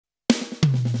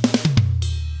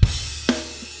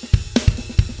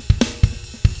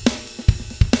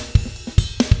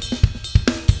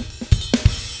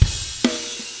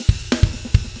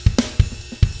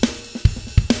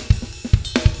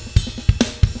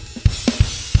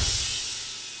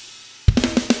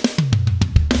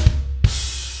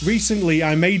Recently,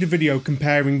 I made a video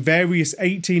comparing various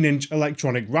 18-inch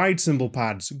electronic ride cymbal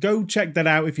pads. Go check that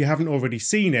out if you haven't already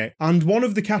seen it. And one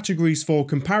of the categories for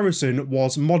comparison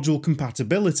was module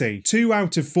compatibility. 2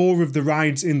 out of 4 of the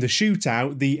rides in the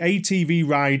shootout, the ATV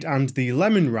ride and the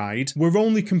Lemon ride, were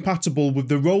only compatible with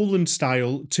the Roland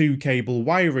style 2-cable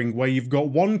wiring, where you've got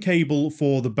one cable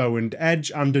for the bow and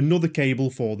edge and another cable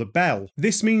for the bell.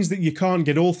 This means that you can't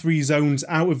get all 3 zones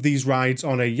out of these rides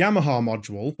on a Yamaha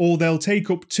module, or they'll take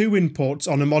up 2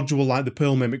 inputs on a module like the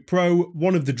Pearl Mimic Pro,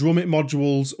 one of the eDRUMin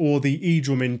modules, or the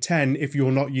eDRUMin 10 if you're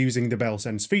not using the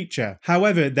BellSense feature.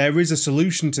 However, there is a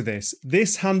solution to this.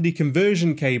 This handy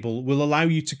conversion cable will allow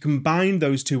you to combine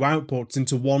those 2 outputs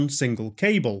into one single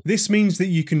cable. This means that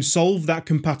you can solve that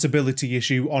compatibility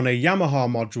issue on a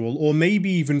Yamaha module, or maybe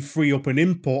even free up an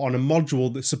input on a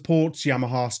module that supports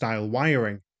Yamaha style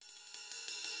wiring.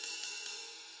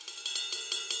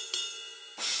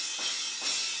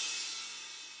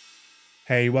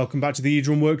 Hey, welcome back to the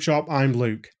eDrum Workshop, I'm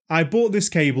Luke. I bought this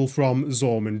cable from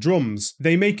Zourman drums.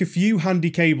 They make a few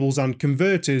handy cables and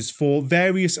converters for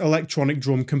various electronic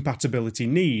drum compatibility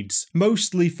needs,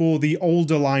 mostly for the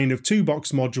older line of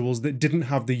 2-box modules that didn't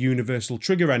have the universal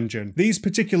trigger engine. These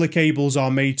particular cables are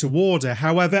made to order,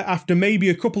 however, after maybe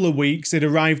a couple of weeks it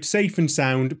arrived safe and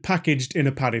sound, packaged in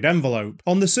a padded envelope.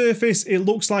 On the surface it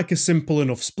looks like a simple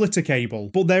enough splitter cable,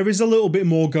 but there is a little bit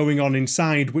more going on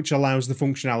inside which allows the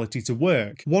functionality to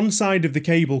work. One side of the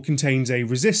cable contains a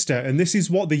resistor, and this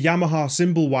is what the Yamaha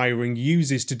cymbal wiring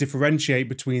uses to differentiate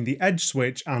between the edge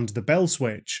switch and the bell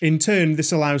switch. In turn,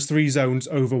 this allows 3 zones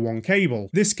over one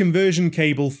cable. This conversion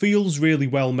cable feels really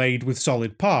well made with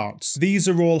solid parts. These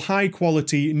are all high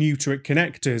quality Neutrik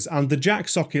connectors, and the jack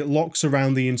socket locks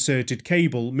around the inserted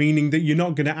cable, meaning that you're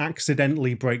not going to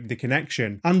accidentally break the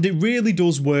connection. And it really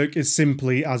does work as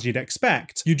simply as you'd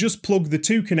expect. You just plug the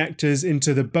 2 connectors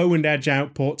into the bow and edge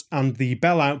output and the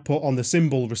bell output on the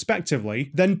cymbal respectively,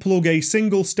 then plug a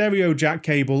single stereo jack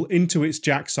cable into its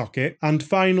jack socket, and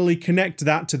finally connect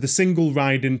that to the single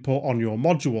ride input on your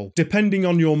module. Depending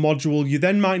on your module, you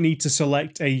then might need to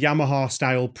select a Yamaha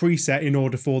style preset in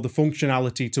order for the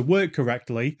functionality to work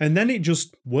correctly, and then it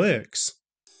just works.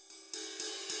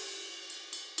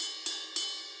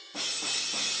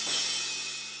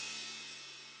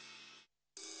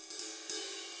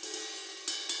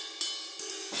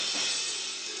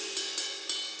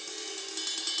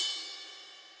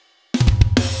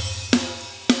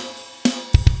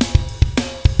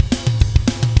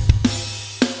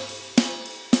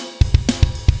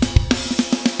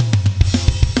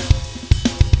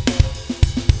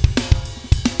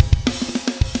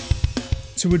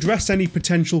 To address any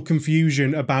potential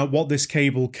confusion about what this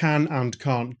cable can and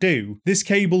can't do, this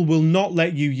cable will not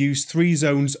let you use 3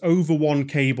 zones over one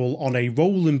cable on a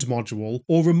Roland module,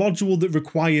 or a module that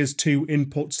requires 2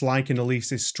 inputs like an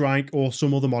Alesis Strike or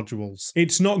some other modules.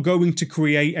 It's not going to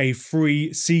create a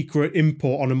free, secret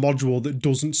input on a module that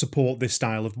doesn't support this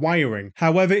style of wiring.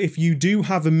 However, if you do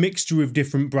have a mixture of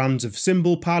different brands of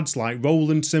cymbal pads like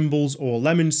Roland cymbals or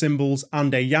Lemon cymbals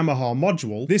and a Yamaha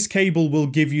module, this cable will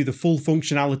give you the full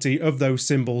functionality of those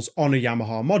cymbals on a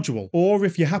Yamaha module. Or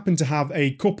if you happen to have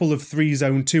a couple of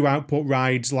 3-zone 2-output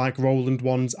rides like Roland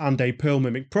ones and a Pearl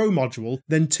Mimic Pro module,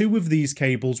 then 2 of these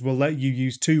cables will let you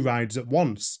use 2 rides at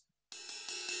once.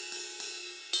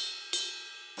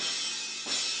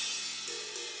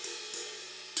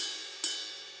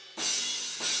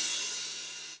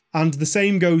 And the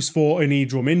same goes for an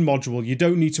eDRUMin module. You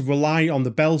don't need to rely on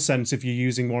the BellSense if you're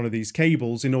using one of these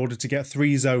cables in order to get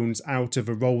 3 zones out of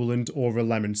a Roland or a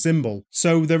Lemon cymbal.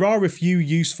 So there are a few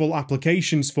useful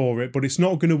applications for it, but it's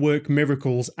not going to work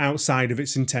miracles outside of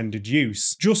its intended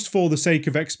use. Just for the sake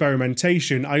of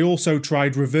experimentation, I also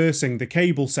tried reversing the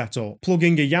cable setup,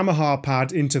 plugging a Yamaha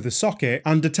pad into the socket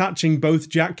and attaching both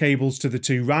jack cables to the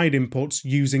 2 ride inputs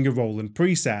using a Roland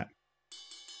preset.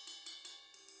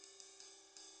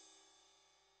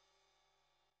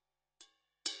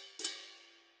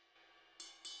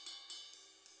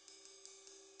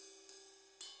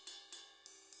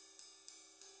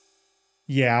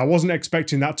 Yeah, I wasn't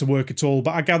expecting that to work at all,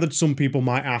 but I gathered some people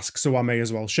might ask, so I may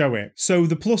as well show it. So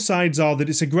the plus sides are that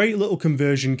it's a great little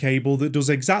conversion cable that does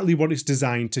exactly what it's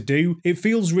designed to do. It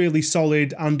feels really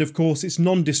solid, and of course it's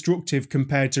non-destructive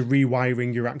compared to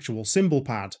rewiring your actual cymbal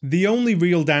pad. The only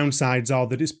real downsides are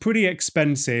that it's pretty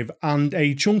expensive, and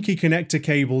a chunky connector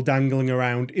cable dangling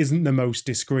around isn't the most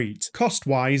discreet.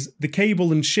 Cost-wise, the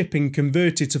cable and shipping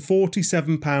converted to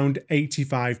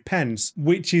 £47.85,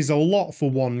 which is a lot for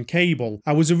one cable.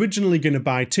 I was originally going to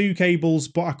buy 2 cables,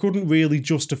 but I couldn't really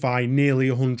justify nearly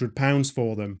 £100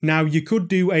 for them. Now, you could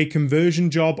do a conversion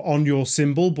job on your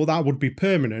cymbal, but that would be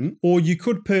permanent, or you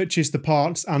could purchase the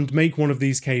parts and make one of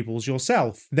these cables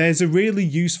yourself. There's a really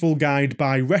useful guide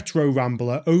by Retro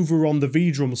Rambler over on the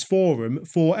eDRUMs forum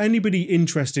for anybody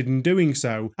interested in doing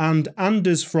so, and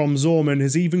Anders from Zourman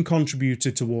has even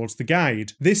contributed towards the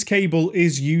guide. This cable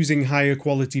is using higher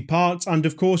quality parts, and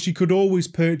of course you could always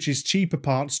purchase cheaper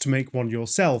parts to make one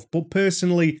yourself, but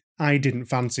personally I didn't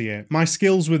fancy it. My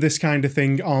skills with this kind of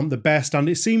thing aren't the best, and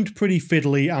it seemed pretty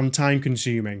fiddly and time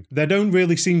consuming. There don't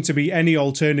really seem to be any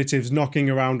alternatives knocking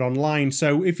around online,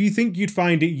 so if you think you'd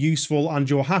find it useful and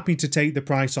you're happy to take the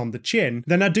price on the chin,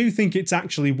 then I do think it's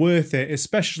actually worth it,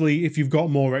 especially if you've got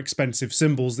more expensive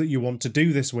cymbals that you want to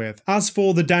do this with. As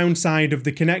for the downside of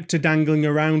the connector dangling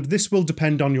around, this will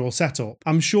depend on your setup.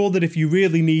 I'm sure that if you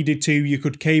really needed to, you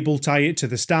could cable tie it to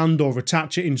the stand or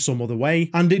attach it in some other way,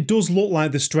 and it does look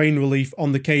like the strain relief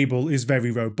on the cable is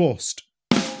very robust.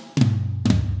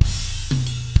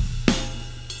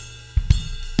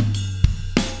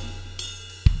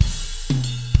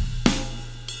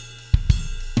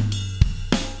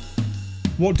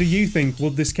 What do you think?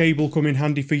 Would this cable come in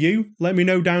handy for you? Let me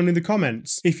know down in the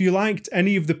comments. If you liked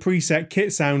any of the preset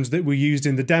kit sounds that were used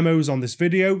in the demos on this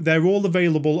video, they're all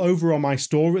available over on my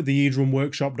store at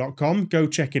theedrumworkshop.com. Go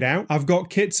check it out. I've got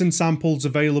kits and samples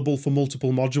available for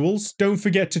multiple modules. Don't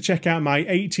forget to check out my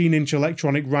 18-inch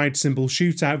electronic ride cymbal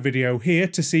shootout video here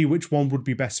to see which one would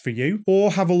be best for you,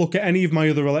 or have a look at any of my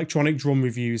other electronic drum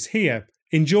reviews here.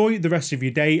 Enjoy the rest of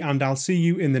your day, and I'll see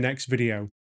you in the next video.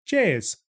 Cheers!